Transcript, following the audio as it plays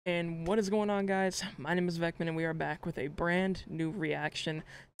And what is going on, guys? My name is Vecmen and we are back with a brand new reaction.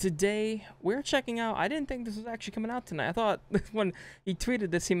 Today we're checking out, I didn't think this was actually coming out tonight. I thought when he tweeted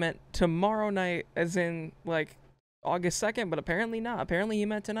this he meant tomorrow night, as in like August 2nd, but apparently not. Apparently he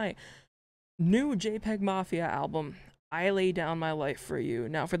meant tonight. New Jpegmafia album, I Lay Down My Life For You.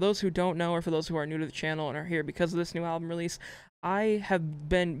 Now, for those who don't know, or for those who are new to the channel and are here because of this new album release, I have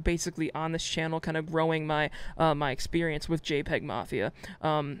been basically on this channel kind of growing my my experience with Jpegmafia.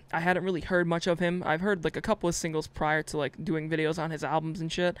 I hadn't really heard much of him. I've heard like a couple of singles prior to like doing videos on his albums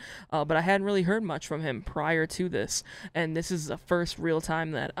and shit, but I hadn't really heard much from him prior to this. And this is the first real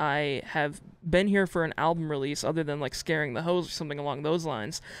time that I have been here for an album release other than like Scaring the Hoes or something along those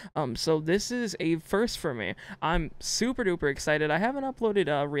lines. So this is a first for me. I'm super duper excited. I haven't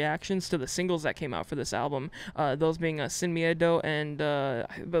uploaded reactions to the singles that came out for this album, those being SIN MIEDO and I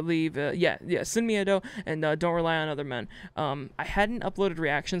believe SIN MIEDO and Don't Rely on Other Men. I hadn't uploaded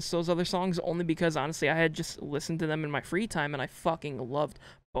reactions to those other songs only because honestly I had just listened to them in my free time and I fucking loved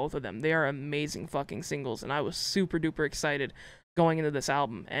both of them. They are amazing fucking singles and I was super duper excited going into this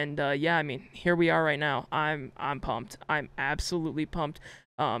album. And yeah, I mean, here we are right now. I'm pumped. I'm absolutely pumped.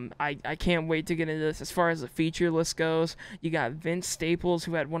 I can't wait to get into this. As far as the feature list goes, you got Vince Staples,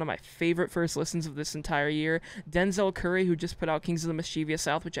 who had one of my favorite first listens of this entire year. Denzel Curry, who just put out Kings of the Mischievous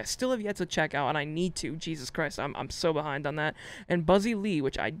South, which I still have yet to check out, and I need to. Jesus Christ, I'm so behind on that. And Buzzy Lee,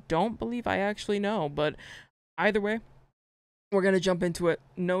 which I don't believe I actually know, but either way, we're going to jump into it.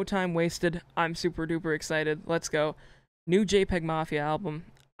 No time wasted. I'm super duper excited. Let's go. New Jpegmafia album,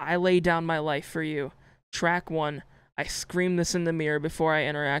 I Lay Down My Life For You. Track 1. I scream this in the mirror before I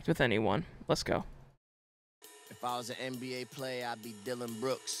interact with anyone. Let's go. If I was an NBA player, I'd be Dylan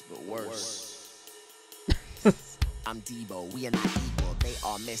Brooks, but worse. I'm Debo, we are not equal. They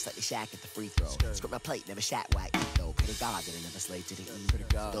all miss like the Shaq at the free throw. Script my plate, never shat where I eat though. Pray to God that I never slave to the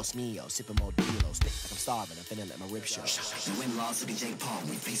E. Dos mio, sipping more Dilo. Stick like I'm starving, I'm finna let my rib show. The win-loss to be Jake Paul,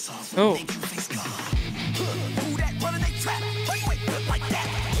 we face off. Oh. They do face God. Who that running they trap? Why you ain't built like that?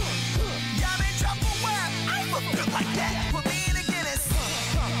 Y'all in trouble where I look built like that. Put me in a Guinness.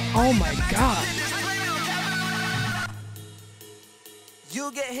 Oh my God. You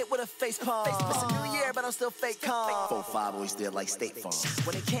get hit with a face palm. It's a new year, but I'm still fake calm. 4-5 always did like State Farm.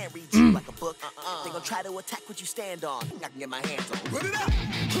 When they can't read you like a book, they gon' try to attack what you stand on. I can get my hands on. Run it up.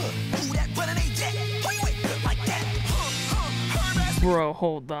 Who that running they jet? Why you ain't built like that? Bro,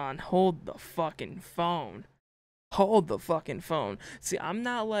 hold on. Hold the fucking phone. Hold the fucking phone. See, I'm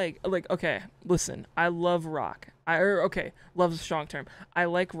not like, okay, listen, I love rock. Okay, love's a strong term. I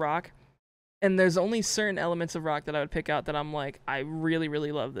like rock. And there's only certain elements of rock that I would pick out that I'm like, I really,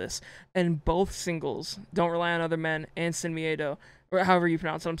 really love this. And both singles, Don't Rely on Other Men and SIN MIEDO, or however you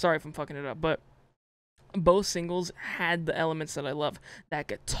pronounce it, I'm sorry if I'm fucking it up, but both singles had the elements that I love. That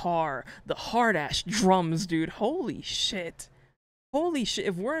guitar, the hard-ass drums, dude, holy shit. Holy shit,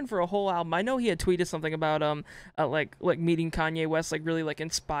 if we're in for a whole album, I know he had tweeted something about, like meeting Kanye West, like, really, like,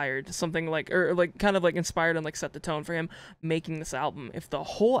 inspired, something like, or, like, kind of, like, inspired and, like, set the tone for him making this album. If the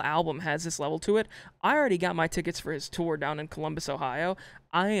whole album has this level to it, I already got my tickets for his tour down in Columbus, Ohio.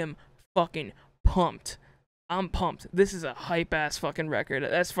 I am fucking pumped. I'm pumped. This is a hype-ass fucking record.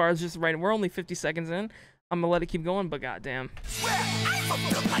 As far as just writing, we're only 50 seconds in. I'm gonna let it keep going, but goddamn.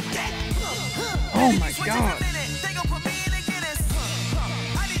 Oh my God.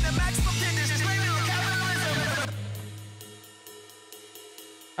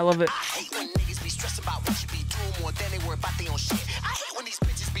 I love it. I hate when niggas be stressed about what you be doing more than they worry about their own shit. I hate when these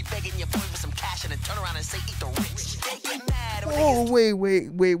bitches be begging your boy for some cash and then turn around and say eat the rich. They get mad when Oh, wait,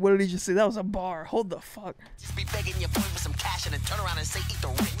 what did he just say? That was a bar. Hold the fuck. just be begging your boy for some cash and then turn around and say eat the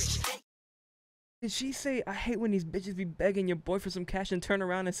rich. Did she say, I hate when these bitches be begging your boy for some cash and turn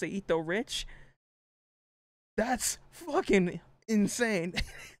around and say eat the rich? That's fucking insane.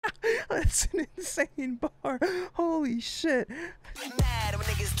 That's an insane bar. Holy shit. Mad when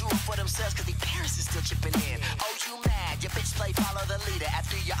niggas do it for themselves cause their parents is still chipping in. Oh, you mad? Your bitch play follow the leader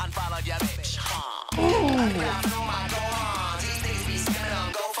after you unfollowed your bitch.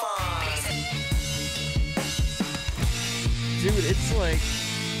 Dude,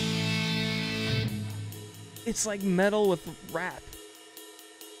 it's like metal with rap.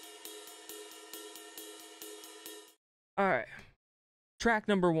 Alright. Track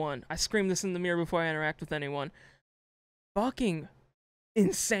number 1. I scream this in the mirror before I interact with anyone. Fucking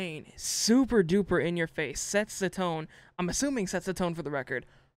insane. Super duper in your face. Sets the tone. I'm assuming sets the tone for the record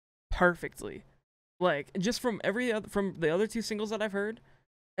perfectly. Like, just from from the other two singles that I've heard,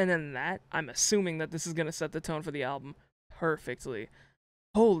 and then that, I'm assuming that this is gonna set the tone for the album perfectly.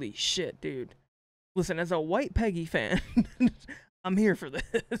 Holy shit, dude. Listen, as a white Peggy fan, I'm here for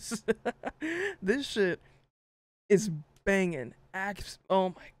this. This shit is banging. Oh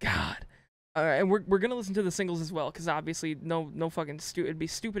my god. And we're gonna listen to the singles as well, because obviously no fucking it'd be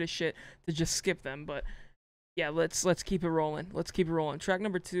stupid as shit to just skip them. But yeah, let's keep it rolling. Let's keep it rolling. Track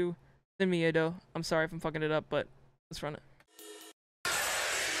number 2, SIN MIEDO. I'm sorry if I'm fucking it up, but let's run it.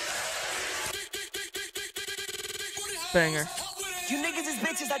 Banger. You niggas is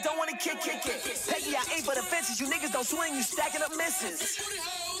bitches, I don't wanna kick it. Peggy, I ain't for the fences. You niggas don't swing, you stacking up misses.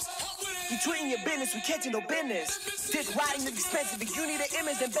 You tweeting your business, we catching no business. Dick riding is expensive. If you need an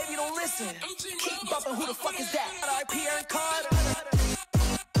image, then baby don't listen. Keep bumping, who the fuck is that? RP Aaron Carter.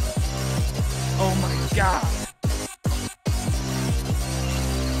 Oh my god.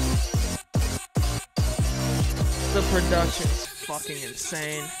 The production's fucking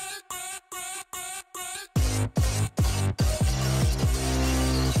insane.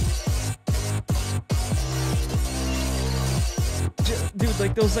 Dude,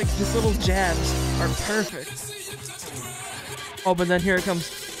 like those just little jabs are perfect. Oh, but then here it comes.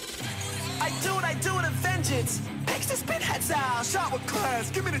 I do it a vengeance. Makes the spin heads out. Shot with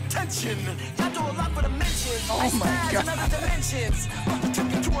class, give me the tension. I do a lot for the mentions. Oh my god. Another dimensions. About to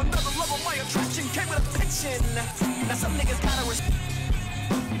take you to another level. My attraction came with a pension. Now some niggas gotta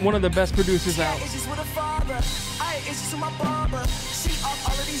one of the best producers out. It's just with a father. It's just with my barber. She off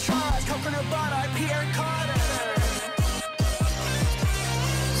all of these drugs. Coconut butter. RP Aaron Carter.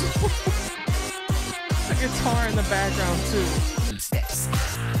 The guitar in the background too.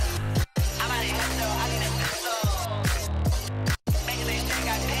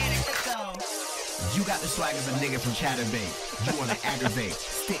 You got the swag of a nigga from Chatterbait. You wanna aggravate,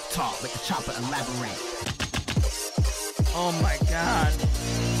 stick talk, let the chopper elaborate. Oh my god.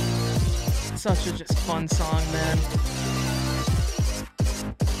 Such a just fun song, man.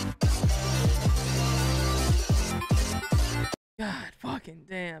 God fucking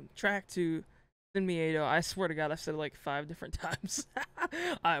damn. Track 2, SIN MIEDO. I swear to god I've said it like 5 different times.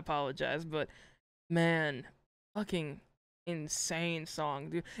 I apologize, but man, fucking insane song,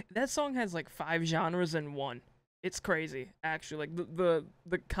 dude. That song has like 5 genres in one. It's crazy, actually. Like the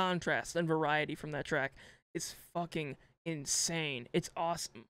contrast and variety from that track is fucking insane. It's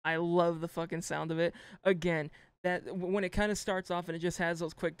awesome. I love the fucking sound of it. Again, that when it kind of starts off and it just has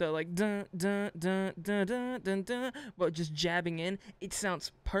those quick like dun dun dun dun dun dun dun, but just jabbing in, it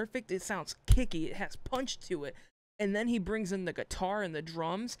sounds perfect. It sounds kicky. It has punch to it. And then he brings in the guitar and the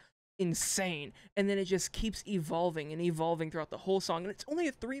drums. Insane. And then it just keeps evolving and evolving throughout the whole song. And it's only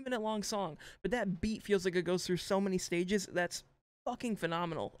a 3-minute long song, but that beat feels like it goes through so many stages. That's fucking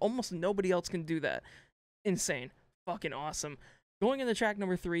phenomenal. Almost nobody else can do that. Insane. Fucking awesome. Going into track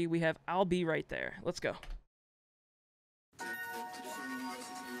number 3, we have I'll Be Right There. Let's go.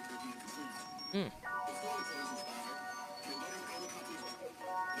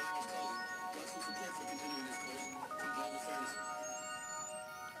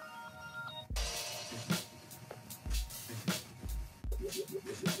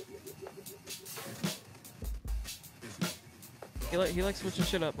 He likes switching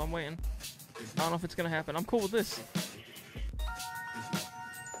shit up. I'm waiting. I don't know if it's gonna happen. I'm cool with this.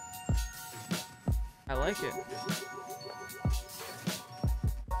 I like it.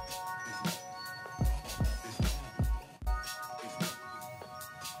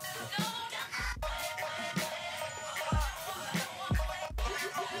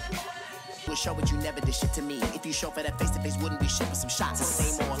 Show what you never did shit to me. If you show for that face-to-face, wouldn't be shit with some shots. The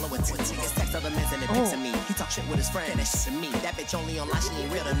same or lower tier. Niggas text other men and it picks me. He talk shit with his friend, that shit to me. That bitch only online, she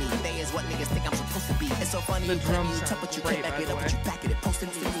ain't real to me. They is what niggas think I'm supposed to be. It's so funny, the you play me, you tough, but you can't back it up, but you back it, posting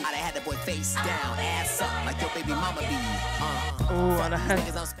to me. I had that boy face down, ass up, like your baby mama be. Oh,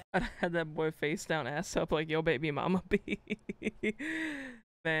 I'd had that boy face down, ass up, like yo baby mama be.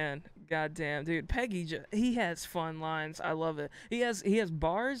 Man, goddamn, dude. Peggy, he has fun lines. I love it. He has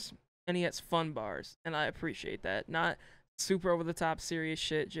bars. And he has fun bars, and I appreciate that. Not super over-the-top serious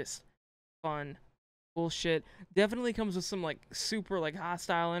shit, just fun bullshit. Definitely comes with some, like, super, like,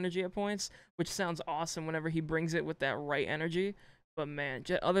 hostile energy at points, which sounds awesome whenever he brings it with that right energy. But, man,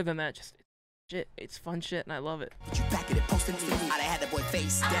 other than that, just shit. It's fun shit, and I love it. But you back it, posting to me. I had that boy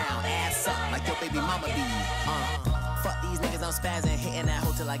face down, ass up, like your baby mama be. Fuck these niggas, I'm spazzing, hitting that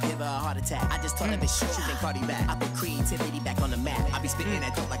hoe till I give her a heart attack. I just told that bitch she can Cardi back. I put creativity back on the map. I be spitting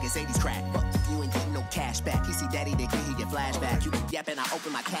that dope like it's 80s crack. Fuck you ain't getting no cash back. He see daddy, they he get flashback. You keep yapping, I open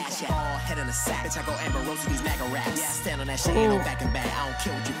my cash app. All head in a sack. Bitch, I go Amber Rose with these MAGA raps. Yeah, I stand on that shit, ain't no back and back. I don't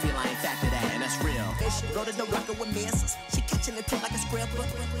care what you feel, I ain't factor that, and that's real. Bitch, go to the rocker with misses. She catching the tip like a scrapper.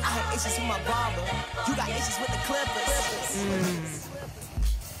 I had issues with my barber. You got issues with the clippers.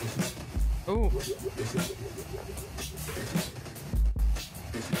 Ooh.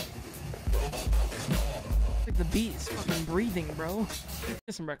 the beat is fucking breathing, bro. Get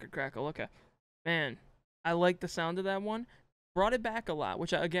some record crackle. Okay, man, I like the sound of that one. Brought it back a lot,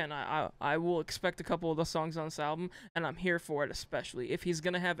 which I will expect a couple of the songs on this album, and I'm here for it, especially if he's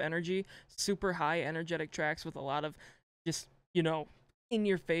gonna have energy, super high energetic tracks with a lot of just, you know, in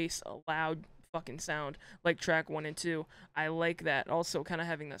your face, a loud fucking sound like track 1 and 2. I like that. Also kind of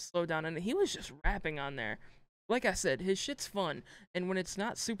having that slow down, and he was just rapping on there. Like I said, his shit's fun, and when it's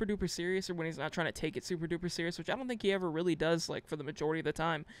not super duper serious, or when he's not trying to take it super duper serious, which I don't think he ever really does, like for the majority of the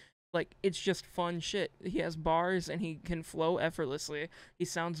time, like it's just fun shit. He has bars and he can flow effortlessly. He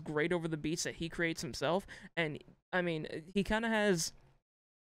sounds great over the beats that he creates himself, and I mean, he kind of has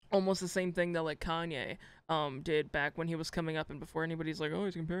almost the same thing that like Kanye did back when he was coming up, and before anybody's like, oh,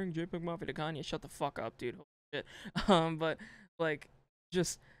 he's comparing Jpegmafia to Kanye, shut the fuck up, dude. Holy shit. But like,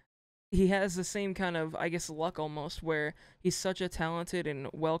 just he has the same kind of, I guess, luck almost, where he's such a talented and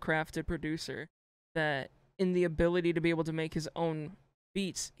well-crafted producer that in the ability to be able to make his own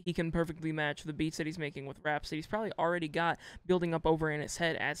beats, he can perfectly match the beats that he's making with raps that he's probably already got building up over in his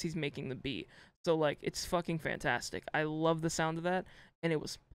head as he's making the beat. So like, it's fucking fantastic. I love the sound of that, and it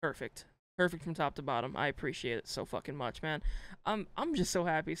was perfect. Perfect from top to bottom. I appreciate it so fucking much, man. I'm just so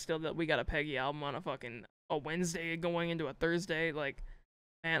happy still that we got a Peggy album on a Wednesday going into a Thursday. Like,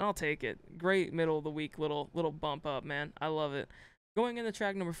 man, I'll take it. Great middle of the week little bump up, man. I love it. Going into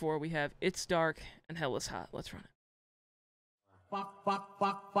track number 4, we have It's Dark and Hell is Hot. Let's run it. I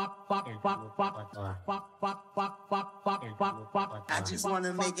just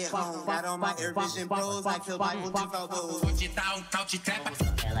wanna make it home. Got all my Air Vision Pros. I feel like we'll give out those.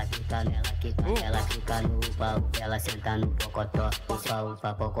 Ela fica no pau, ela senta no pocotó, upa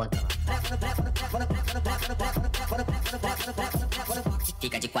upa pocotó.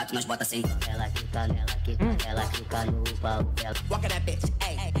 Fica de 4, nós bota sem. Ela fica no pau, ela. Walking that bitch,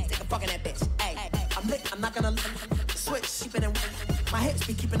 ayy. Take a fucking that bitch, ayy. I'm lit, I'm not gonna switch. Keeping it, my hips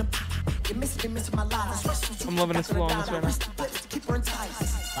be keeping them. You're missing my life. I'm loving this flow on this right now. Keep her in tight.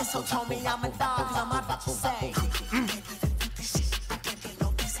 So told me I'm a dog, I'm about to say.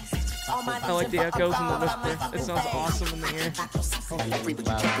 I like the echoes and the whisper. It sounds awesome in the ear.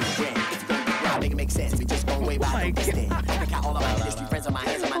 Make it make sense. We just gon' way by the distance. I got all of my industry friends on my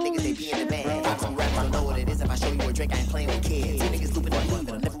hands, and my niggas they be in the band. Some rappers don't know what it is. If I show you a drink, I ain't playing with kids. Niggas looping on me,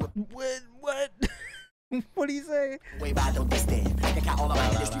 but I'm never. What? What do you say? Way by don't distance. I got all of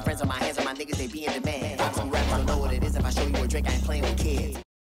my industry friends on my hands, and my niggas they be in the band. Some rappers don't know what it is. If I show you a drink, I ain't playing with kids.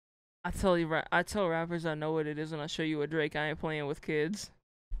 I tell rappers I know what it is when I show you a Drake. I ain't playing with kids.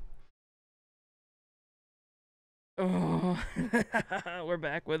 Oh, we're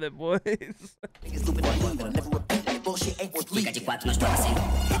back with it, boys. Niggas looping on me, but I'm never repeating. Bullshit ain't worth Fica de leaving. 4, nós bota sem.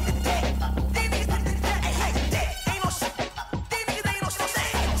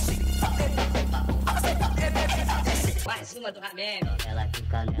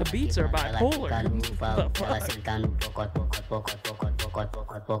 The beats are bipolar.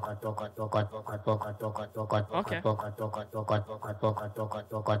 Okay.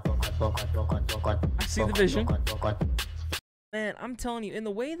 I see the vision. Man, I'm telling you, in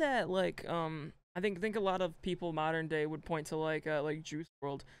the way that like I think a lot of people modern day would point to like Juice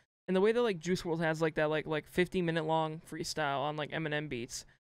WRLD, in the way that like Juice WRLD has like that like 50-minute long freestyle on like Eminem beats,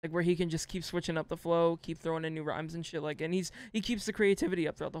 like where he can just keep switching up the flow, keep throwing in new rhymes and shit, like, and he keeps the creativity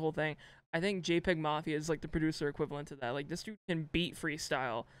up throughout the whole thing. I think Jpegmafia is like the producer equivalent to that. Like, this dude can beat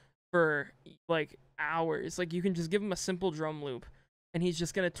freestyle for like hours. Like, you can just give him a simple drum loop and he's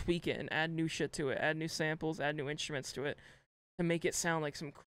just gonna tweak it and add new shit to it, add new samples, add new instruments to it to make it sound like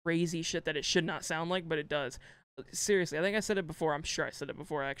some crazy shit that it should not sound like, but it does. Seriously, I think I said it before. I'm sure I said it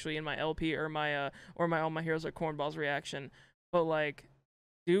before actually in my LP or my All My Heroes Are Cornballs reaction. But like,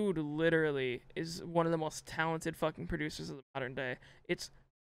 dude literally is one of the most talented fucking producers of the modern day. It's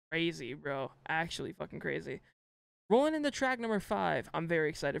crazy, bro. Actually fucking crazy. Rolling into track number 5. I'm very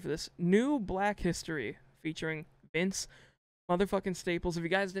excited for this. New Black History featuring Vince motherfucking Staples. If you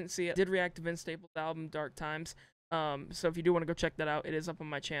guys didn't see it, I did react to Vince Staples' album Dark Times. So if you do want to go check that out, it is up on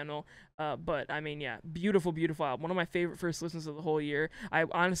my channel. But I mean, yeah, beautiful, beautiful album. One of my favorite first listens of the whole year. I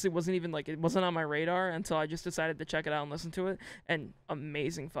honestly wasn't even like, it wasn't on my radar until I just decided to check it out and listen to it. And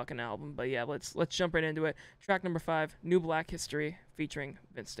amazing fucking album. But yeah, let's jump right into it. Track number 5, New Black History featuring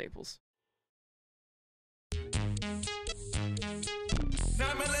Vince Staples. I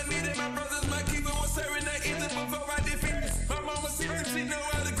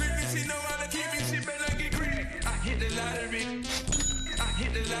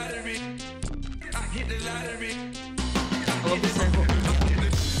love this sample.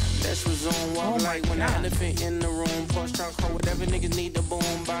 Let's resume, walk like when the elephant in the room. Push trunk, hold whatever niggas need to boom.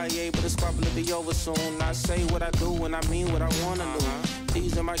 By able to squabble to be over soon. I say what I do and I mean what I wanna do.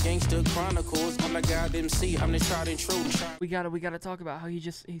 These are my gangster chronicles. I'm the God MC, I'm the tried and true. We gotta talk about how he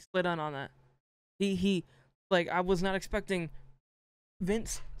slid on that. He like, I was not expecting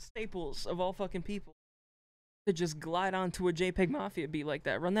Vince Staples of all fucking people to just glide onto a Jpegmafia beat like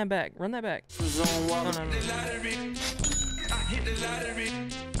that. Run that back. Run that back. No.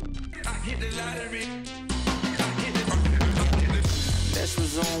 Let's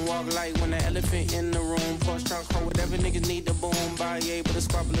resume, walk light when the elephant in the room. Push trunk, hold whatever niggas need to boom. By able to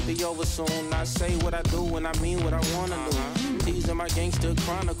squabble to be over soon. I say what I do and I mean what I wanna do. These are my gangster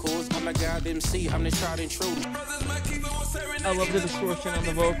chronicles. I'm the God MC, I'm the tried and true. I love the distortion on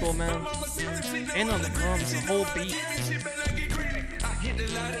the vocal, man. And on the drums, the whole beat.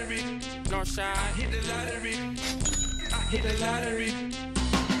 Northside, hit the lottery. Hit the lottery.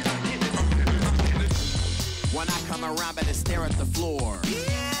 When I come around, better stare at the floor.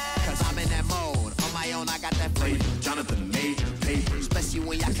 Cause I'm in that mode. On my own, I got that flavor. Jonathan Major paper. Especially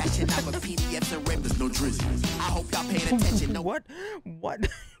when y'all catching up with PDFs and rappers, no drizzy. I hope y'all paying attention. No. What?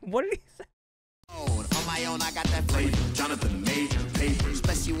 What did he say? On my own, I got that flavor. Jonathan Major paper.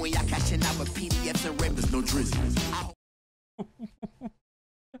 Especially when y'all catching up with PDFs and rappers, no drizzy.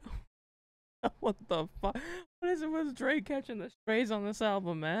 What the fuck? What is it with Drake catching the strays on this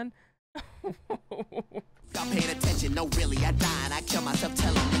album, man? Y'all paying attention? No, really, I die and I kill myself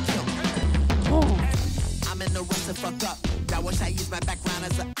telling me kill me. I'm in the rush to fuck up. Y'all wish I used my background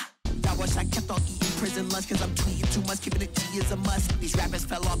as a. Y'all wish I kept on eating prison lunch cause I'm tweeting too much, keeping it G is a must. These rappers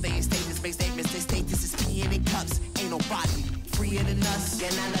fell off, they ain't statements, make statements, they state this is peeing in cups. Ain't nobody freer than us. Yeah,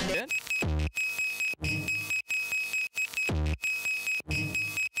 none of it.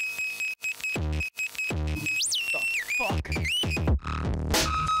 Fuck.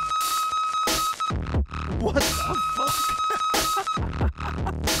 What the fuck?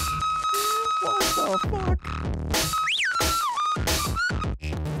 What the fuck?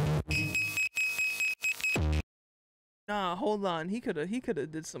 Nah, hold on. He coulda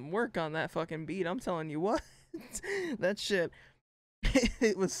did some work on that fucking beat. I'm telling you what. That shit.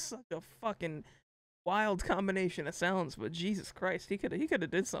 It was such a fucking wild combination of sounds, but Jesus Christ, he coulda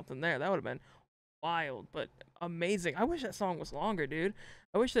did something there. That would have been wild, but amazing. I wish that song was longer, dude.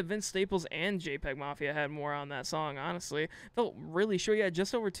 I wish that Vince Staples and Jpegmafia had more on that song, honestly. Felt really sure you had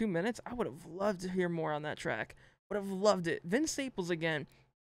just over 2 minutes. I would have loved to hear more on that track. Would have loved it. Vince Staples, again,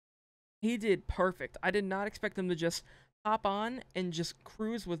 he did perfect. I did not expect him to just hop on and just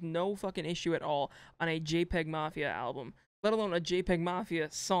cruise with no fucking issue at all on a Jpegmafia album, let alone a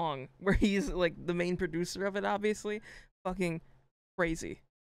Jpegmafia song where he's like the main producer of it, obviously. Fucking crazy.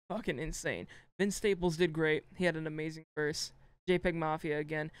 Fucking insane. Vince Staples did great. He had an amazing verse. Jpegmafia,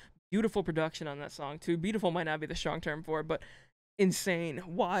 again, beautiful production on that song too. Beautiful might not be the strong term for it, but insane,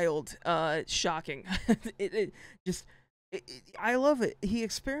 wild, shocking. I love it. He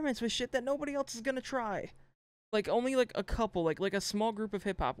experiments with shit that nobody else is gonna try. Like, only like a couple, like a small group of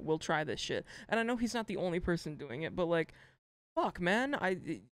hip hop will try this shit. And I know he's not the only person doing it, but like, fuck, man, I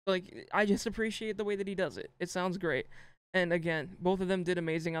just appreciate the way that he does it. It sounds great. And again, both of them did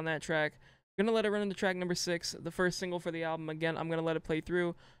amazing on that track. I'm gonna let it run into track number 6, the first single for the album. Again, I'm gonna let it play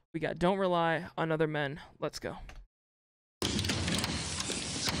through. We got Don't Rely on Other Men. Let's go.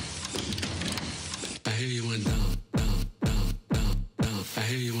 I hear you went down, down, down, down, down. I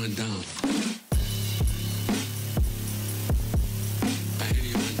hear you went down. I hear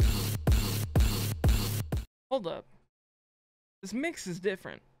you went down, down, down, down. Hold up. This mix is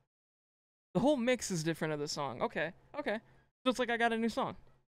different. The whole mix is different of the song. Okay. So it's like I got a new song.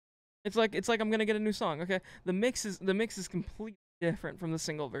 It's like I'm gonna get a new song. Okay. The mix is completely different from the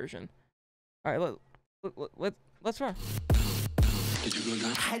single version. All right, let's run. Did you go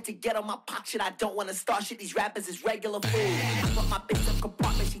down? I had to get on my pop shit. I don't want to start shit. These rappers is regular food. I put my bitch up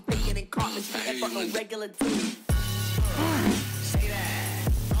compartment. She thinking in carpet. She ain't but no regular dude. Say that.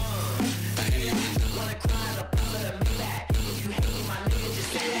 Wanna cry the brother to me back. If you hate my nigga,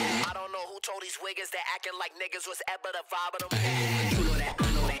 just say that. I don't know who told these wiggers that acting like niggas was ever the vibe of them. You know that. I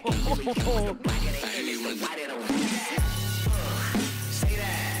know that. The black and the image, the white and the red. Say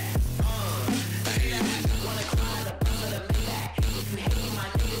that. Wanna cry the brother to me back. If you hate my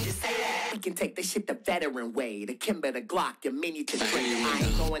nigga, just say that. We can take this shit the veteran way. The Kimber, the Glock, your mini to train. I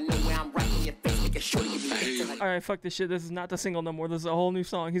ain't going nowhere. I'm right in your face. Make a sure you be like. Alright, fuck this shit. This is not the single no more. This is a whole new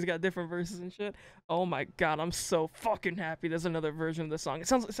song. He's got different verses and shit. Oh my god, I'm so fucking happy there's another version of the song. It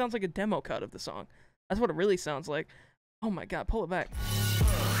sounds like a demo cut of the song. That's what it really sounds like. Oh my god, pull it back.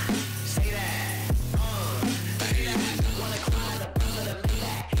 Say that. Wanna cry the brother to me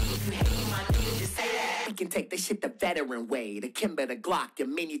back. If can take this shit the veteran way. The Kimber, the Glock, your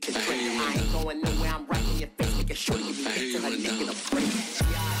menu to drink. I ain't going nowhere, I'm right in your face. Make a sure you be hit till her neck in a break.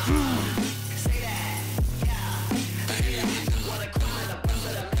 Say that, yeah. Wanna cry in the bus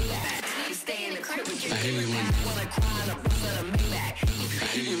of the Maybach. You stay in the crib with your nigga. Wanna cry in the bus of the Maybach.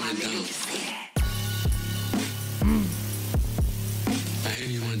 If you my nigga, just say that. I hear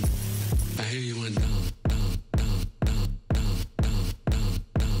you one. I hear you one.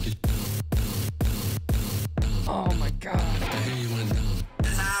 Oh my god. I hear you one.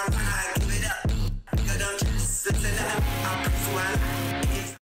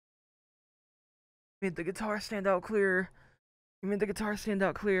 Made the guitar stand out clear. You made the guitar stand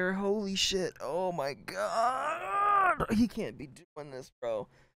out clear. Holy shit. Oh my god. He can't be doing this, bro.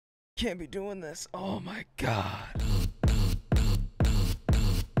 Can't be doing this. Oh my god.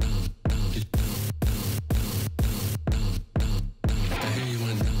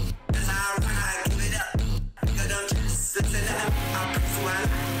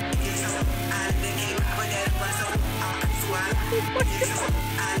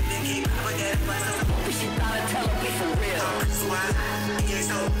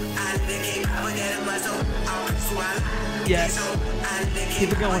 Yes.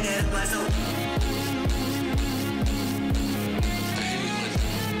 Keep it going.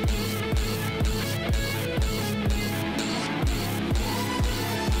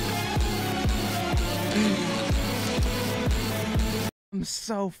 I'm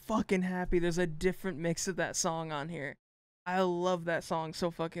so fucking happy there's a different mix of that song on here. I love that song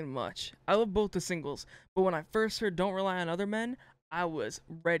so fucking much. I love both the singles, but when I first heard Don't Rely on Other Men, I was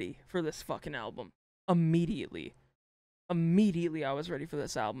ready for this fucking album. Immediately I was ready for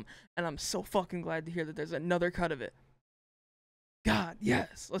this album, and I'm so fucking glad to hear that there's another cut of it. God,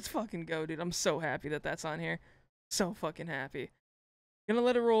 yes, let's fucking go, dude. I'm so happy that that's on here. So fucking happy. Gonna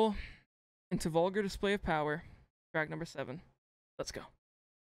let it roll into Vulgar Display of Power, track number 7. Let's go.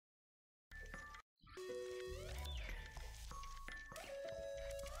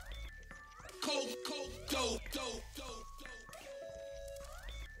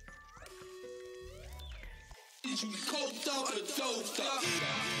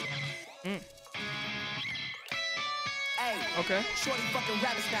 Hey, Okay. shorty fucking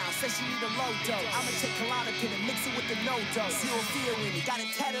rabbits now. Says she need a low dose. I'ma take Klonopin and mix it with the no dose. Zero fear in it. Got it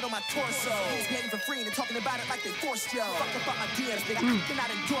tatted on my torso. He's paying for free and talking about it like they forced yo. Fuck about my DMs, nigga. I cannot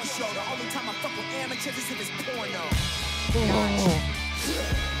endorse yo. The only time I fuck with amateurs is if it's porno.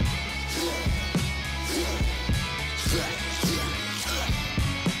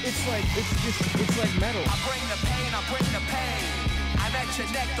 It's like metal. I bring the pain, I bring the pain. I'm at your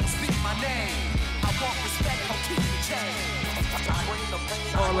neck, don't speak my name. I want respect, I'll keep the chain.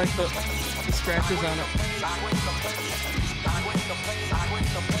 Oh, I like the scratches on it.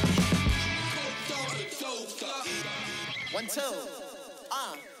 1, 2.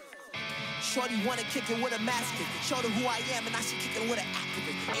 Shorty wanna kick it with a masking. Showed her who I am and I should kick it with an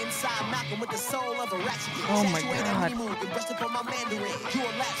activist. Inside Malcolm with the soul of a ratchet. Oh my Saturated God. honeymoon and brushed up on my Mandarin. You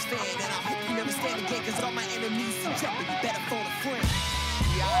a Laps fan and I hope you never stand again, cause all my enemies in jeopardy. You better phone a friend.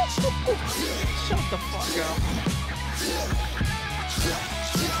 Shut the fuck up.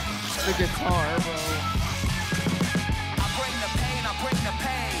 The guitar, bro. I bring the pain, I bring the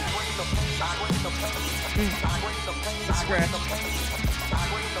pain. The scratch.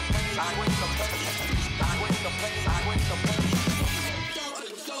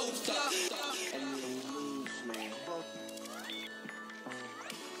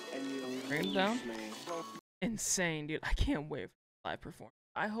 Bring him down. Insane, dude. I can't wait for the live performance.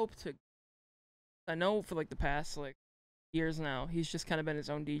 I hope to. I know for like the past like years now, he's just kind of been his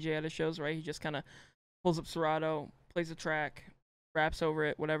own DJ at his shows, right? He just kind of pulls up Serato, plays a track, raps over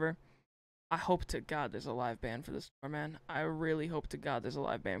it, whatever. I hope to God there's a live band for this tour, man. I really hope to God there's a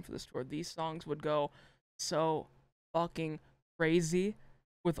live band for this tour. These songs would go so fucking crazy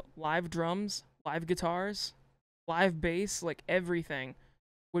with live drums, live guitars, live bass, like everything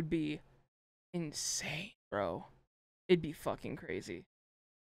would be insane, bro. It'd be fucking crazy.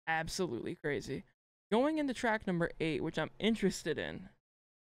 Absolutely crazy. Going into track number 8, which I'm interested in,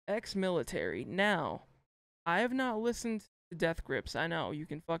 Exmilitary. Now, I have not listened to Death Grips. I know, you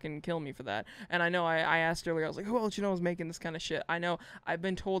can fucking kill me for that. And I know I asked earlier, I was like, who else you know is making this kind of shit? I know, I've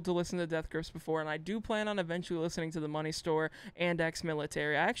been told to listen to Death Grips before, and I do plan on eventually listening to The Money Store and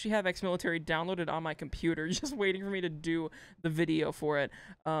Exmilitary. I actually have Exmilitary downloaded on my computer, just waiting for me to do the video for it.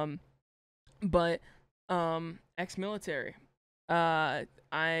 Exmilitary.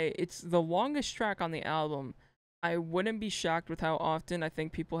 It's the longest track on the album. I wouldn't be shocked with how often I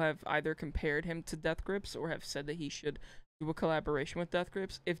think people have either compared him to Death Grips or have said that he should do a collaboration with Death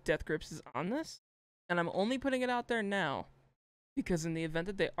Grips if Death Grips is on this. And I'm only putting it out there now because in the event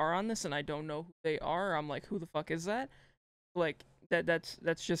that they are on this and I don't know who they are, I'm like, who the fuck is that? Like, that's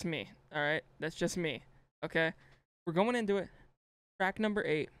just me, all right? That's just me, okay? We're going into it. Track number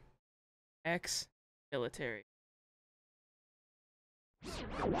 8, Exmilitary.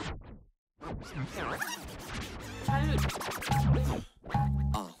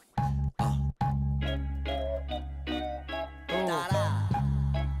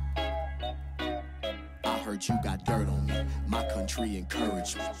 I heard you got dirt on me. My country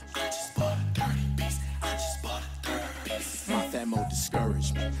encouraged me. I just bought a dirty piece. I just bought a dirty piece. My famo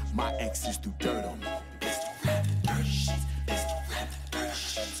discouraged me. My exes threw dirt on me. Pistol wrapped in dirty sheets. Pistol wrapped in dirty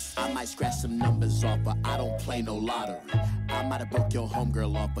sheets. I might scratch some numbers off, but I don't play no lottery. I might have broke your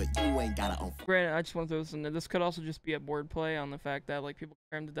homegirl off, but you ain't gotta own. Granted, I just want to throw this in there. This could also just be a wordplay on the fact that like people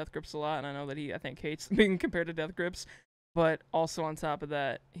compare him to Death Grips a lot, and I know that he, I think, hates being compared to Death Grips. But also on top of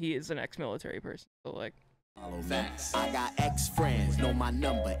that, he is an ex-military person. So like, follow facts. I got ex-friends, know my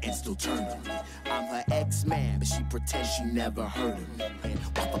number and still turn on me. I'm her ex-man, but she pretends she never heard of me. And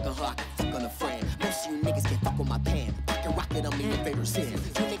why fuck on her, I can fuck on a friend. Most of you niggas can't fuck on my pen. I can rock it on me, your favorite sin. You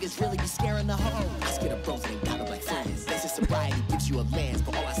niggas really be scaring the hoe. I scare the bros and ain't got no black friends. This is sobriety gives you a lens,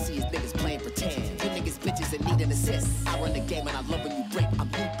 but all I see is niggas playing pretend. You niggas bitches that need an assist. I run the game and I love when you break. I'm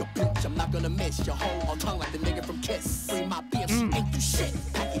Luka bitch, I'm not gonna miss your hoe on tongue like the nigga from Kiss. Free my beef, she ain't do shit.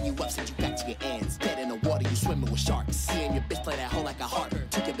 Packing you up, send you back to your ends. Dead in the water, you swimming with sharks. Seeing your bitch play that hoe like a heart.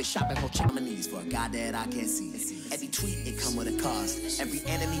 Took your bitch shopping, whole check my knees for a guy that I can't see. Every tweet, it come with a cost. Every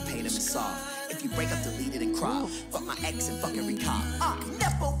enemy paid him and soft. If you break up, delete it and cry. Fuck my ex and fuck every cop.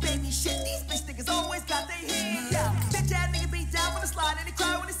 Nepo baby shit, these bitch niggas always got their head down. Bitch ass nigga be down when I slide and they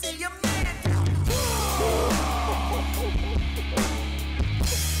cry when they see your man down.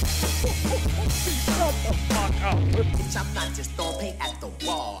 shut the fuck up. Bitch, I'm not just throwing paint at the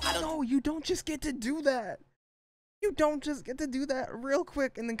wall. I don't No, you don't just get to do that. You don't just get to do that real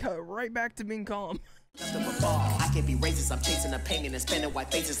quick and then cut right back to being calm. I can't be racist, I'm chasing a painting and spending white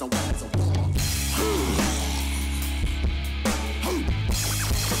faces on weapons of war.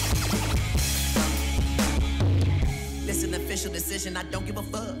 This an official decision, I don't give a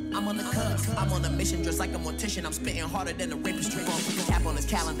fuck. I'm on the cusp, I'm on a mission just like a mortician. I'm spitting harder than a rapist trick. Put the cap on his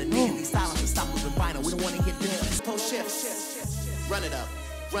calendar, nigga be silent and stop moving vinyl. We don't wanna get done. Post shift, run it up,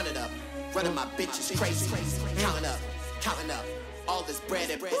 run it up. Running my bitch is crazy. Counting up, all this bread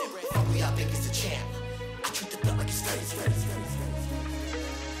and bread. Fuck me, I think it's a champ. I treat the thug like it's crazy.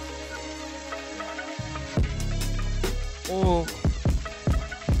 Oh.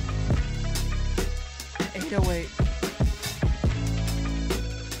 808.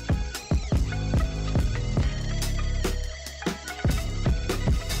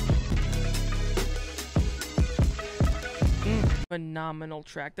 Phenomenal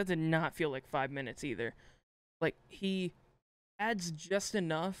track. That did not feel like 5 minutes either. Like, he adds just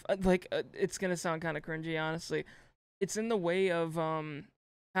enough. It's gonna sound kind of cringy, honestly. It's in the way of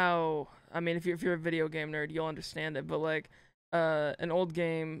how, I mean, if you're a video game nerd, you'll understand it. But like an old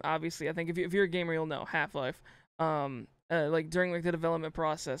game, obviously, I think if you're a gamer, you'll know Half-Life. Like during like the development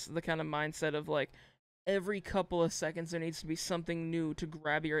process, the kind of mindset of like every couple of seconds there needs to be something new to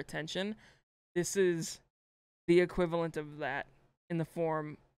grab your attention. This is the equivalent of that in the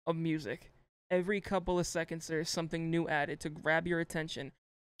form of music. Every couple of seconds there's something new added to grab your attention,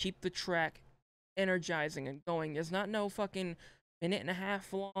 keep the track energizing and going. There's not no fucking minute and a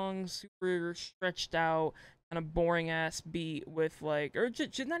half long, super stretched out, kind of boring ass beat with like, or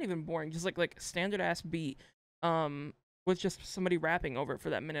just not even boring, just like standard ass beat, with just somebody rapping over it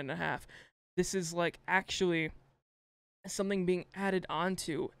for that minute and a half. This is like actually something being added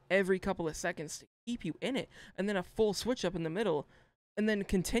onto every couple of seconds to keep you in it, and then a full switch up in the middle, and then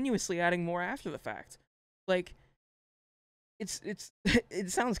continuously adding more after the fact. Like, it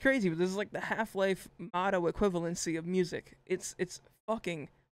sounds crazy, but this is like the Half-Life motto equivalency of music. It's fucking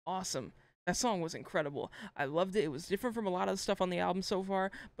awesome. That song was incredible. I loved it. It was different from a lot of the stuff on the album so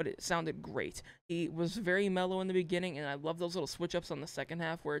far, but it sounded great. He was very mellow in the beginning, and I love those little switch-ups on the second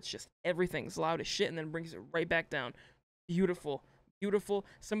half where it's just everything's loud as shit and then brings it right back down. Beautiful. Beautiful.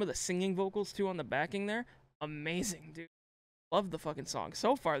 Some of the singing vocals, too, on the backing there. Amazing, dude. Love the fucking song.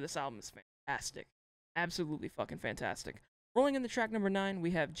 So far, this album is fantastic. Absolutely fucking fantastic. Rolling in the track number 9,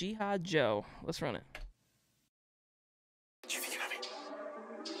 we have Jihad Joe. Let's run it. You think you know me?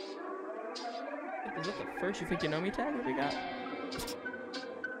 Is that the first You Think You Know Me tag that we got?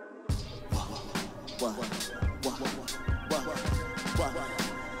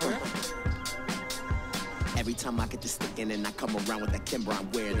 Every time I get to sticking and I come around with that Kimber,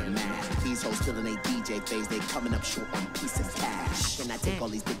 I'm wearing a mask. These hoes still in a DJ phase, they coming up short on piece of cash. Can I take all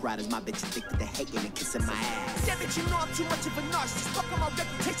these dick riders? My bitch addicted to hating and kissing my ass. Damn it, you know I'm too much of a narcissist. Fuck on my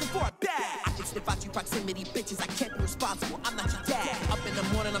reputation for a bag. I can sniff out you proximity bitches. I can't be responsible. I'm not your dad. Up in the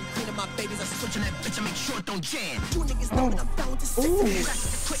morning, I'm cleaning my babies. I'm switching that bitch and make sure it don't jam. You niggas know that I'm down with the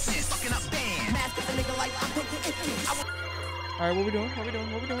sickness. Quickness, fucking up band. Mask is a nigga like I'm taking it. Alright, what we doing? What we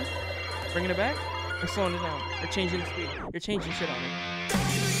doing? What we doing? Bringing it back? We're slowing it down. We're changing the speed. You're changing shit on me.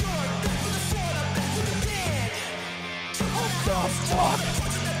 Oh god, fuck!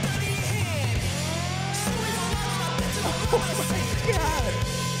 Oh my god!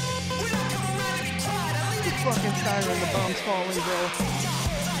 The fucking siren, the bomb's falling, bro.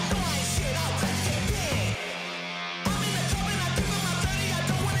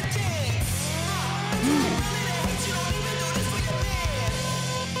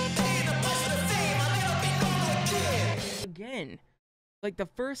 Again, like the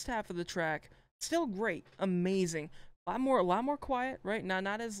first half of the track, still great, amazing. A lot more quiet, right?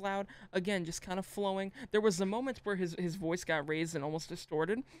 Not as loud. Again, just kind of flowing. There was a moment where his voice got raised and almost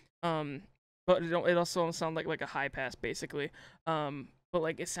distorted. But it also sounded like a high pass basically. But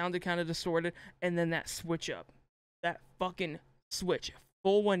like it sounded kind of distorted, and then that switch up, that fucking switch,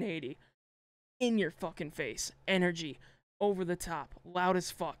 full 180, in your fucking face, energy, over the top, loud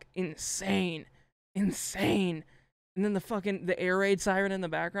as fuck, insane. And then the air raid siren in the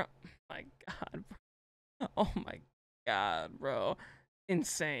background. My god, bro. Oh my god, bro.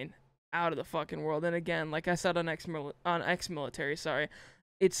 Insane. Out of the fucking world. And again, like I said on Exmilitary, sorry,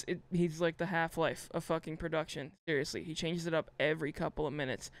 he's like the Half-Life of fucking production. Seriously, he changes it up every couple of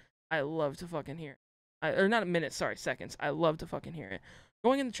minutes. I love to fucking hear it. Or not minutes, sorry, seconds. I love to fucking hear it.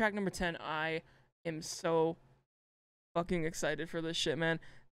 Going into track number 10, I am so fucking excited for this shit, man.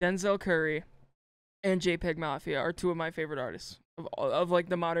 Denzel Curry and Jpegmafia are two of my favorite artists of like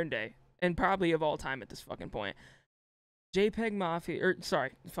the modern day, and probably of all time at this fucking point. Jpegmafia, or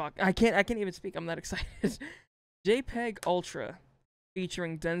sorry, fuck, I can't even speak. I'm that excited. JPEG Ultra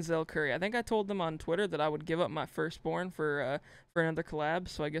featuring Denzel Curry. I think I told them on Twitter that I would give up my firstborn for another collab,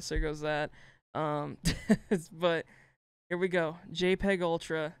 so I guess there goes that. But here we go. JPEG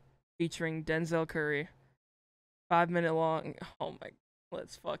Ultra featuring Denzel Curry. 5-minute long. Oh my.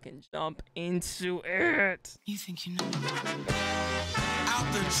 Let's fucking jump into it. You think you know? Out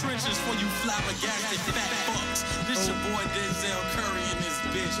the trenches for you flabbergasted fat fucks. This your boy Denzel Curry and this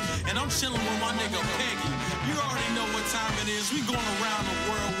bitch. And I'm chilling with my nigga Peggy. You already know what time it is. We going around the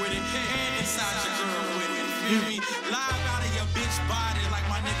world with it. And inside your girl with it. Feel me? Live out of your bitch body like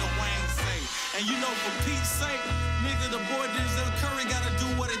my nigga Wayne say. And you know, for Pete's sake, nigga, the boy Denzel Curry gotta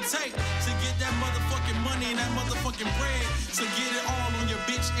do what it takes to get that motherfucking money and that motherfucking bread to get it all on your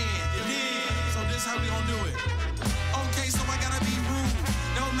bitch end. Yeah. So this how we gonna do it. Okay, so I gotta be rude.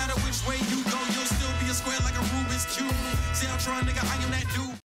 No matter which way you go, you'll still be a square like a Rubik's Cube. See, I'm trying, nigga, I am that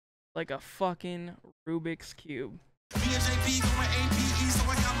dude. Like a fucking Rubik's Cube. Me and JP going APE, so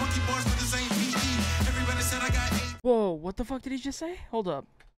I got monkey bars, but this ain't PE. Everybody said I got 8. Whoa, what the fuck did he just say? Hold up.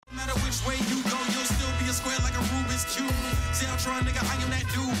 No matter which way you go, you'll still be a square like a Rubik's Cube. See, I'm trying, nigga, I am that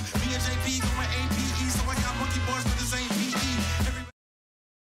dude. Me and JP going APE, so I got monkey bars, but this ain't PE.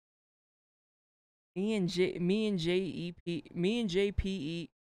 Me and JPE.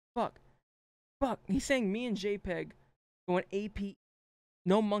 Fuck. He's saying me and JPEG going AP.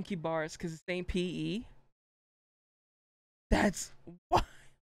 No monkey bars, because it ain't PE. That's what?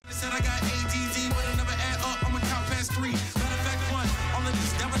 I said I got ADD, but it never add up. I'ma count past 3. Matter of fact, 1. All of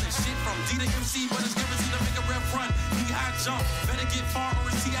this devil and shit from D to MC, but it's guaranteed to make a rep run. Knee-high jump, better get far or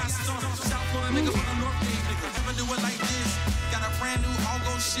it's T.I. stunt. South Florida nigga from the North End, nigga. Never do it like this. Got a brand new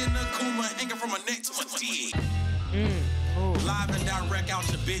all-go shit in a Kuma, hanging from a neck to a T. Live and direct out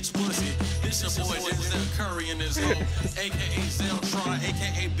your bitch pussy. This your boy Denzel Curry in this hole, aka Zeltron,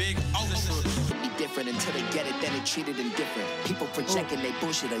 aka Big Ultra. Be different until they get it, then they treat it indifferent. People projecting they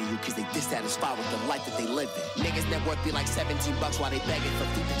bullshit on you because they dissatisfied with the life that they live in. Niggas net worth be like $17 while they begging for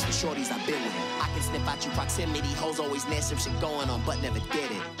feet to shorties I've been with. I can sniff out you proximity, hoes always near some shit going on, but never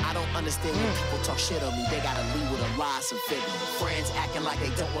did it. I don't understand when people talk shit on me, they gotta leave with a lie, some figure. Friends acting like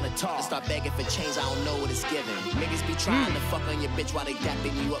they don't wanna talk, and start begging for change, I don't know what it's giving. Niggas be trying to fuck on your bitch while they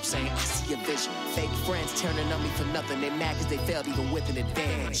dapping you up saying, I see your vision. Fake friends turning on me for nothing, they mad cause they failed even with an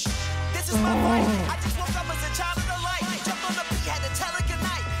advantage. This is my life, I just woke up as a child of the light. Jumped on the beat, had to tell it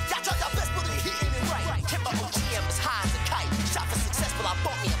goodnight. Y'all try your best, but they hitting it right. Timber OGM is high as a kite. Shot for successful, I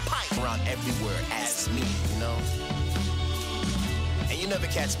bought me a pint. Around everywhere, as me, you know? And you never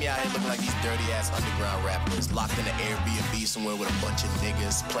catch me out here looking like these dirty ass underground rappers, locked in an Airbnb somewhere with a bunch of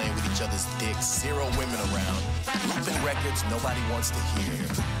niggas, playing with each other's dicks, 0 women around, looping records nobody wants to hear.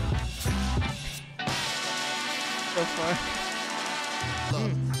 So far.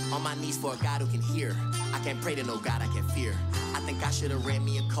 Look, on my knees for a God who can hear. I can't pray to no God I can fear. I think I should have ran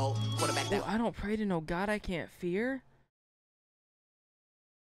me a cult, quarterback that. Oh, I don't pray to no God I can't fear.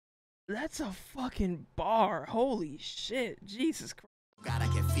 That's a fucking bar. Holy shit. Jesus Christ. God I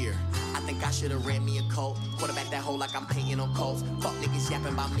can fear. I think I should have ran me a cult, quarterback that hole like I'm painting on Colts. Fuck niggas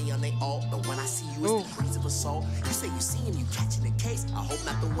yapping about me on they alt, but when I see you, it's the craze of a soul. You say you see him, you catching the case. I hope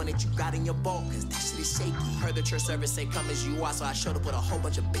not the one that you got in your boat, cause that shit is shaky. Heard the church service say come as you are, so I showed up with a whole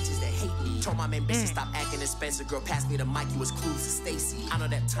bunch of bitches that hate me. Told my main bitch to stop acting expensive. Girl passed me the mic, you was clueless to Stacy. I know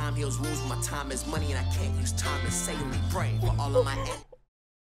that time heals rules, but my time is money, and I can't use time as sailing. Pray for all of my.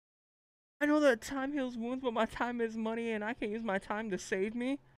 I know that time heals wounds, but my time is money, and I can't use my time to save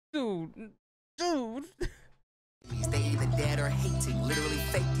me. Dude. They either dead or hating, literally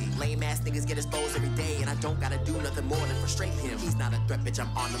faking. Lame ass niggas get exposed every day, and I don't gotta do nothing more than frustrate him. He's not a threat, bitch,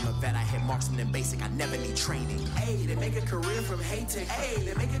 I'm on him a vet. I hit marksman and basic, I never need training. Hey, they make a career from hating. Hey,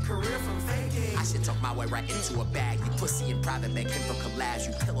 they make a career from faking. I should talk my way right into a bag. You pussy in private, beg him for collabs.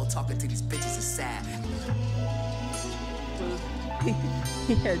 You pillow talking to these bitches is sad.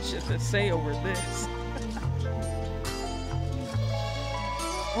 He had shit to say over this.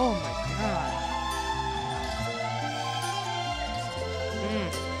 Oh my god.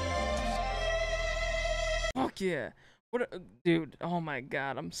 Fuck yeah. What a, dude, oh my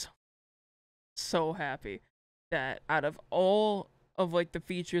god, I'm so happy that out of all of like the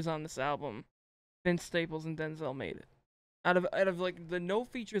features on this album, Vince Staples and Denzel made it. Out of like the no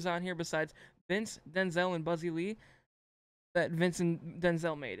features on here besides Vince, Denzel, and Buzzy Lee, that Vince and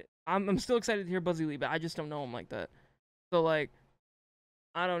Denzel made it. I'm still excited to hear Buzzy Lee, but I just don't know him like that. So like,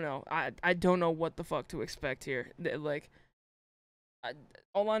 I don't know. I don't know what the fuck to expect here. Like,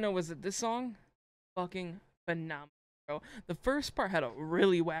 all I know is that this song, fucking phenomenal, bro. The first part had a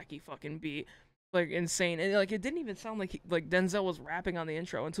really wacky fucking beat, like insane, and like it didn't even sound like Denzel was rapping on the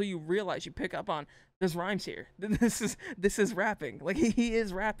intro until you realize, you pick up on there's rhymes here. This is rapping. Like he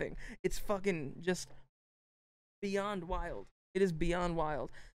is rapping. It's fucking just beyond wild. It is beyond wild.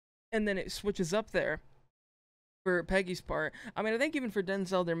 And then it switches up there for Peggy's part. I mean, I think even for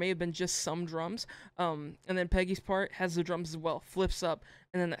Denzel there may have been just some drums, and then Peggy's part has the drums as well, flips up,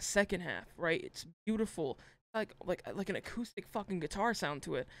 and then that second half, right, it's beautiful, like an acoustic fucking guitar sound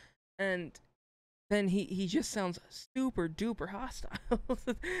to it, and then he just sounds super duper hostile.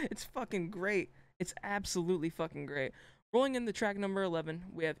 It's fucking great. It's absolutely fucking great. Rolling in the track number 11,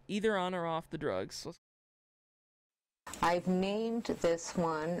 we have Either On or Off the Drugs. I've named this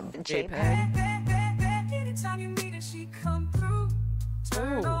one JPEG. Anytime you meet her, she come through.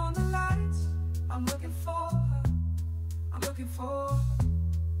 Turn on the lights. I'm looking for her. I'm looking for her.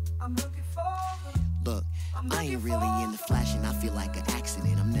 I'm looking for her. Look, I ain't really into flashing. I feel like an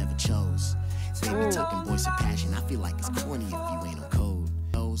accident I'm never chose. Baby talking voice of passion. I feel like it's corny if you ain't on code.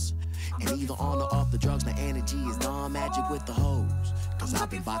 And either on or off the drugs, my energy is non-magic with the hoes. Cause I've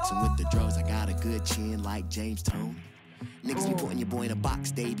been boxing with the drugs. I got a good chin like James Tone. Niggas be putting your boy in a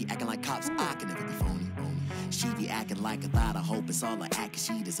box, they be acting like cops. I can never be phony. She be acting like a thought. I hope it's all like act,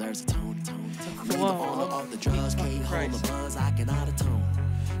 she deserves a tone. I'm either on or off the drugs, can't hold the buzz, I can out of tone.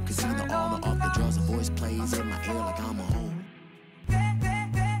 Cause either on or off the drugs, a voice plays in my ear like I'm a hoe.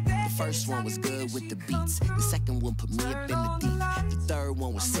 The first one was good with the beats. The second one put me up in the deep. The third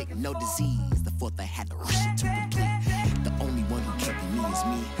one was sick, no disease. The fourth I had to rush it to complete. The only one who kept me is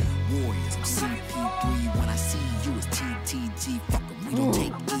me. Warriors, I'm CP3. When I see you, it's TTG. Fuck 'em, we don't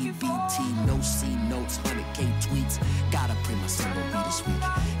take EBT. No C notes, 100K tweets. Gotta pray my son don't be this week.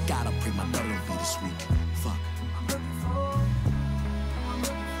 Gotta pray my daughter don't be this week. Fuck.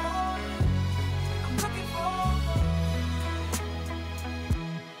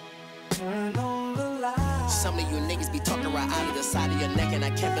 Some of you niggas be talking right out of the side of your neck, and I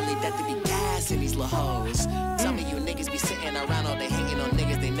can't believe that they be gas in these little hoes. Some of you niggas be sitting around all day hanging on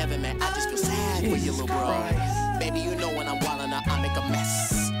niggas they never met. I just feel sad for you, little bro. Baby, you know when I'm wildin' out, I make a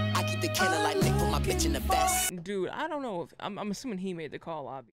mess. I keep the cannon like Nick, put my bitch in the vest. Dude, I don't know if I'm assuming he made the call,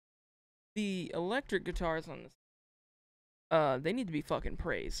 obviously. The electric guitars on this, they need to be fucking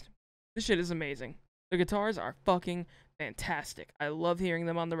praised. This shit is amazing. The guitars are fucking fantastic. I love hearing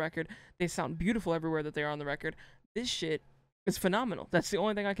them on the record. They sound beautiful everywhere that they're on the record. This shit is phenomenal. That's the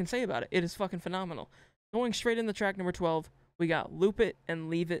only thing I can say about it. It is fucking phenomenal. Going straight into track number 12, we got Loop It and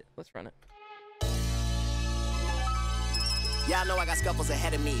Leave It. Let's run it. Yeah, I know I got scuffles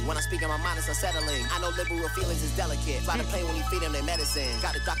ahead of me. When I speak in my mind, it's unsettling. I know liberal feelings is delicate. Fly the plane when you feed them their medicine.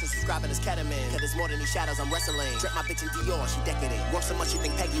 Got the doctor subscribing his ketamine. Cause it's more than these shadows I'm wrestling. Drip my bitch in Dior, she decadent. Work so much she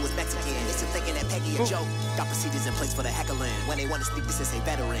think Peggy was Mexican. It's to thinking that Peggy a joke. Got procedures in place for the heckling. When they want to speak, this is a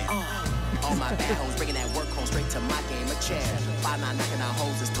veteran. All my bad hoes bringing that work home straight to my game. A chair. 5'9" knocking out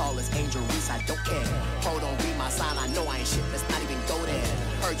hoes as tall as Angel Reese. I don't care. Pro don't read my sign. I know I ain't shit. Let's not even go there.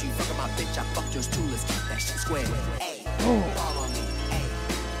 Heard you fucking my bitch. I fucked yours too. Let's keep that shit square. Hey, fall on me. Hey,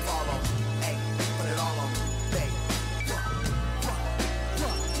 fall on me. Hey, put it all on me. Hey,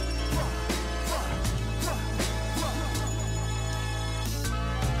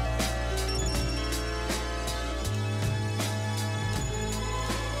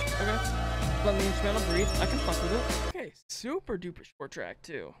 let the instrumental breathe. I can fuck with it. Okay, super duper short track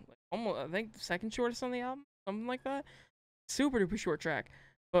too. Like almost, I think the second shortest on the album, something like that. Super duper short track,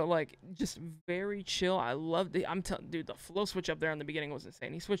 but like just very chill. I love the. I'm telling, dude, the flow switch up there in the beginning was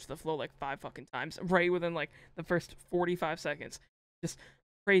insane. He switched the flow like 5 fucking times right within like the first 45 seconds, just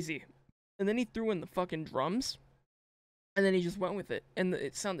crazy. And then he threw in the fucking drums. And then he just went with it, and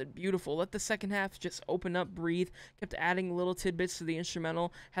it sounded beautiful. Let the second half just open up, breathe. Kept adding little tidbits to the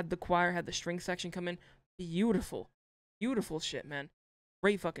instrumental. Had the choir, had the string section come in. Beautiful. Beautiful shit, man.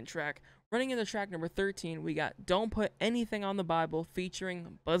 Great fucking track. Running into track number 13, we got Don't Put Anything on the Bible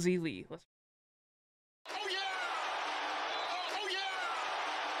featuring Buzzy Lee. Let's Oh yeah! Oh yeah!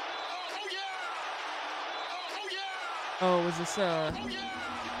 Oh yeah! Oh yeah! Oh, is this, Oh yeah!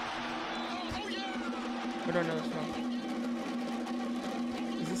 Oh yeah! where do I know this from?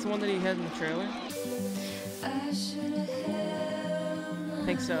 Is this the one that he had in the trailer? I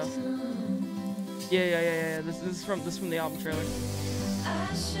think so. Yeah. This is from the album trailer.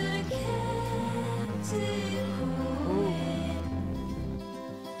 Ooh.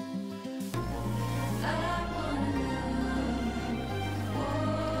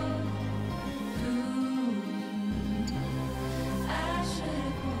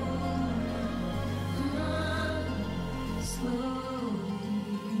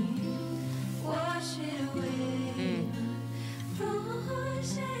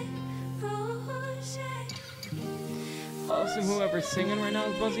 Awesome, whoever's singing right now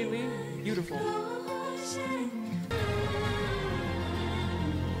is Buzzy Lee. Beautiful.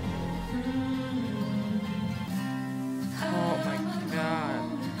 Oh my god.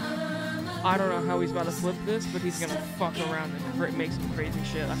 I don't know how he's about to flip this, but he's gonna fuck around and make some crazy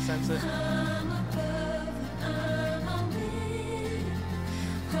shit. I sense it.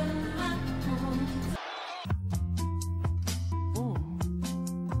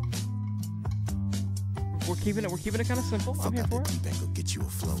 We're keeping it kind of simple. I'm here for it. Deep angle, get you a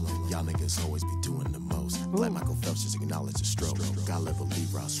flow. Y'all niggas always be doing the most. Like Michael Phelps just acknowledge the stroke. God level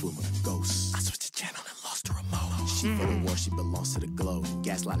Libra, swim with a ghost. I switched the channel and lost the remote. She full of war, she belongs to the globe.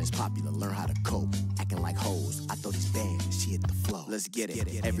 Gaslighting is popular, learn how to cope. Acting like hoes, I thought he's bad, she hit the flow. Let's get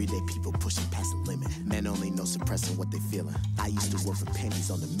it. Everyday people pushing past the limit. Men only know suppressing what they feeling. I used to work for pennies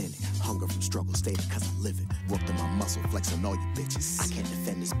on the minute. Hunger from struggle, stated cause I live it. Worked on my muscle, flex on all you bitches. I can't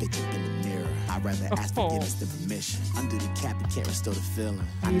defend this bitch up in the mirror. I'd rather ask forgiveness than permission. Undo the cap and can't restore the feeling.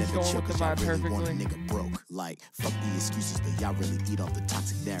 I never chill cause y'all really want a nigga broke. Like, fuck the excuses, but y'all really eat off the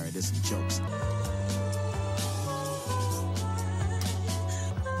toxic narratives and jokes.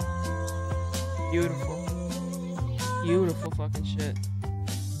 Beautiful. Beautiful fucking shit.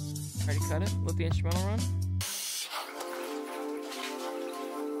 Ready to cut it? Let the instrumental run.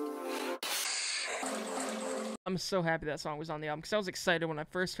 I'm so happy that song was on the album because I was excited when I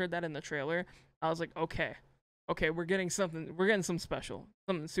first heard that in the trailer. I was like, okay, we're getting something. We're getting something special,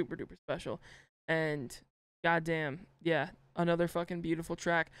 something super duper special. And goddamn, yeah, another fucking beautiful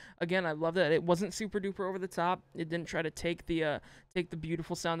track. Again, I love that it wasn't super duper over the top. It didn't try to take the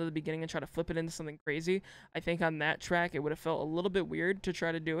beautiful sound of the beginning and try to flip it into something crazy. I think on that track it would have felt a little bit weird to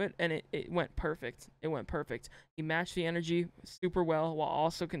try to do it, and it went perfect. It went perfect. He matched the energy super well while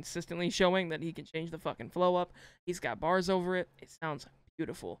also consistently showing that he can change the fucking flow up. He's got bars over it. It sounds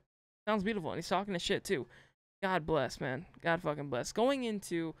beautiful. Sounds beautiful, and he's talking to shit too. God bless, man. God fucking bless. Going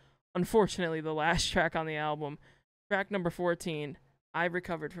into, unfortunately, the last track on the album, track number 14, I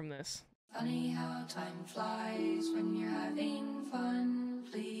recovered from this. Funny how time flies when you're having fun,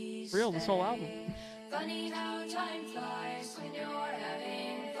 please. Real, this whole album. Funny how time flies when you're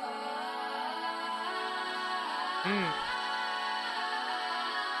having fun.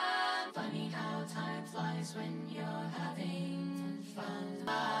 Funny how time flies when you're having fun.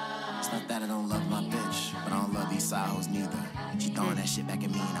 It's not that I don't love my bitch, but I don't love these side hoes neither. She throwing that shit back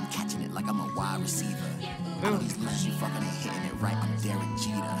at me and I'm catching it like I'm a wide receiver. All these losers you fucking ain't hitting it right, I'm Derek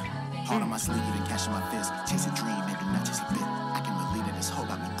Jeter. Heart on my sleeve and cash in my fist. Chase a dream, maybe not just a bit. I can believe that this hoe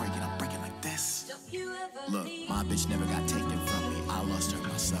got me breaking. I'm breaking like this. Look, my bitch never got taken from me. I lost her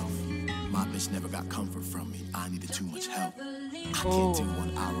myself. My bitch never got comfort from me. I needed too much help. I can't do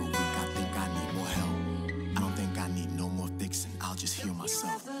 1 hour a week. I think I need more help. I don't think I need no more fixing. I'll just heal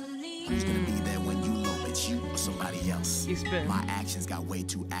myself. Who's gonna be there when you low, bitch? You or somebody else? My actions got way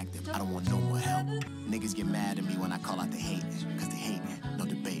too active. I don't want no more help. Niggas get mad at me when I call out the hating, cause they hating, no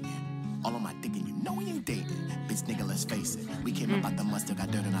debating. All on my dick and you know we ain't dating. Bitch nigga, let's face it. We came up out the mustard, got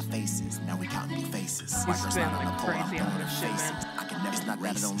dirt on our faces. Now we counting blue faces. He's been like crazy on this shit, man. I can never, it's not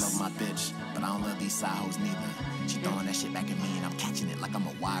that I don't love my bitch, but I don't love these side hoes neither. She throwing that shit back at me and I'm catching it like I'm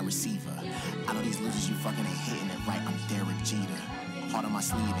a wide receiver. I know these losers, you fucking ain't hitting it right. I'm Derek Jeter. Heart on my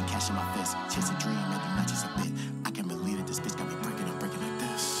sleeve and cash in my fist. Chase a dream, maybe not just a bit. I can't believe that this bitch got me breaking. I'm breaking like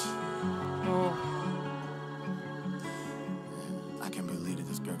this. I can't believe that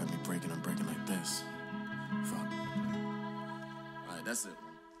this girl got me breaking. I'm breaking like this. Fuck. Alright, that's it.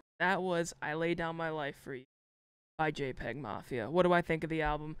 That was I Lay Down My Life For You by Jpegmafia. What do I think of the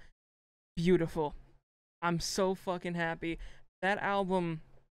album? Beautiful. I'm so fucking happy. That album,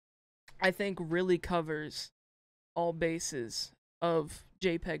 I think, really covers all bases of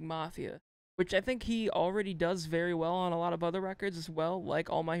Jpegmafia, which I think he already does very well on a lot of other records as well, like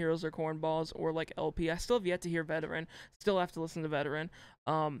All My Heroes Are Cornballs or like LP. I still have yet to hear Veteran, still have to listen to Veteran,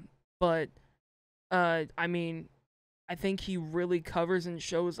 but I mean, I think he really covers and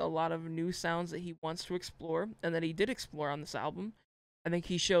shows a lot of new sounds that he wants to explore and that he did explore on this album. I think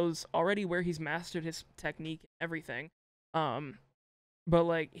he shows already where he's mastered his technique and everything, but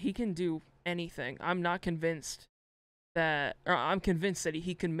like, he can do anything. I'm convinced that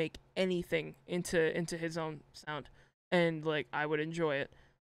he can make anything into his own sound, and like, I would enjoy it.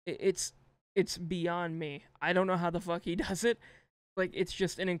 It's beyond me. I don't know how the fuck he does it. Like, it's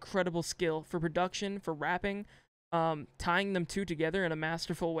just an incredible skill for production, for rapping, tying them two together in a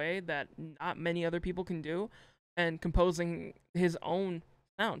masterful way that not many other people can do, and composing his own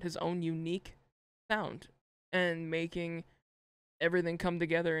sound, his own unique sound, and making everything come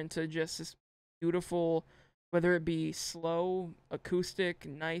together into just this beautiful, whether it be slow, acoustic,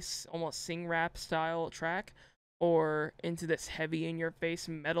 nice, almost sing rap style track, or into this heavy in your face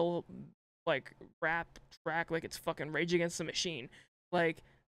metal, like, rap track, like it's fucking Rage Against the Machine. Like,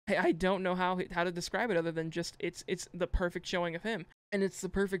 I don't know how to describe it other than just it's the perfect showing of him, and it's the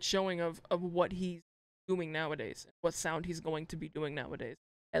perfect showing of what he's doing nowadays, what sound he's going to be doing nowadays,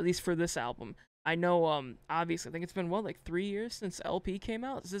 at least for this album. I know, obviously, I think it's been, what, like 3 years since LP came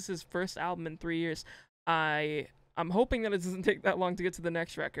out? This is his first album in 3 years. I'm hoping that it doesn't take that long to get to the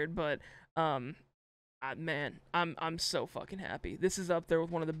next record, but man, I'm so fucking happy. This is up there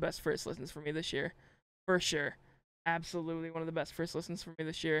with one of the best first listens for me this year, for sure. Absolutely one of the best first listens for me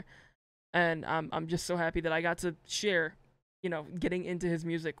this year, and I'm just so happy that I got to share, you know, getting into his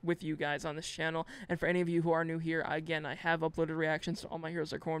music with you guys on this channel. And for any of you who are new here, again, I have uploaded reactions to All My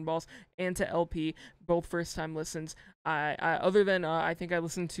Heroes Are Cornballs and to LP, both first time listens. I other than I think I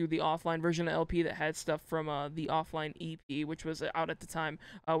listened to the offline version of LP that had stuff from the offline EP, which was out at the time,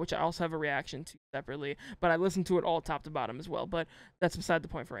 which I also have a reaction to separately, but I listened to it all top to bottom as well. But that's beside the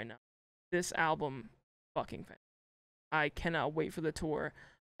point for right now. This album, fucking fantastic. I cannot wait for the tour,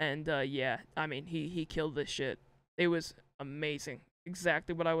 and yeah, I mean, he killed this shit. It was amazing.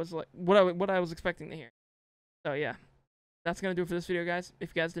 Exactly what I was like, what I was expecting to hear. So yeah, that's gonna do it for this video, guys.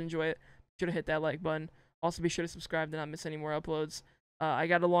 If you guys did enjoy it, be sure to hit that like button. Also, be sure to subscribe to not miss any more uploads. I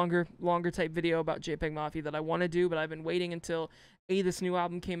got a longer type video about Jpegmafia that I want to do, but I've been waiting until A, this new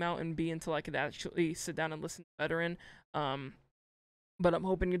album came out, and B, until I could actually sit down and listen to Veteran. But I'm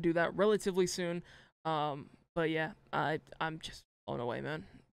hoping to do that relatively soon. But yeah, I'm just blown away, man.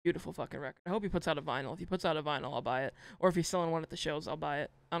 Beautiful fucking record. I hope he puts out a vinyl. If he puts out a vinyl, I'll buy it. Or if he's selling one at the shows, I'll buy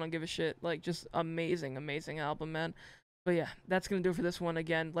it. I don't give a shit. Like, just amazing, amazing album, man. But yeah, that's going to do it for this one.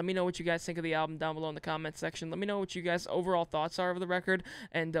 Again, let me know what you guys think of the album down below in the comment section. Let me know what you guys' overall thoughts are of the record,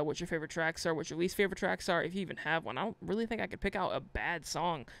 and what your favorite tracks are, what your least favorite tracks are, if you even have one. I don't really think I could pick out a bad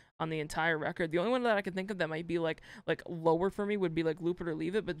song on the entire record. The only one that I could think of that might be like lower for me would be like Loop It or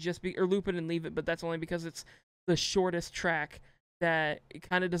Leave It, or Loop It and Leave It, but that's only because it's the shortest track that it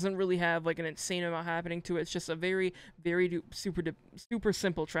kind of doesn't really have like an insane amount happening to it. It's just a very, very super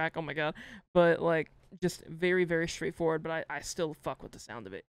simple track. Oh my god. But like, just very, very straightforward, but I still fuck with the sound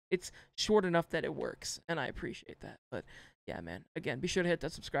of it. It's short enough that it works, and I appreciate that. But yeah, man, again, be sure to hit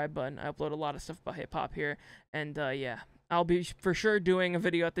that subscribe button. I upload a lot of stuff about hip-hop here, and yeah, I'll be for sure doing a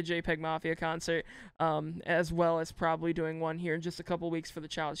video at the Jpegmafia concert, as well as probably doing one here in just a couple weeks for the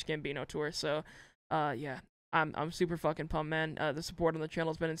Childish Gambino tour. So yeah, I'm super fucking pumped, man. The support on the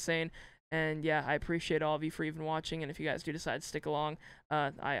channel has been insane, and yeah, I appreciate all of you for even watching. And if you guys do decide to stick along,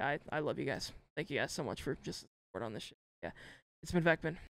 I love you guys. Thank you guys so much for just support on this shit. Yeah, it's been Vecmen.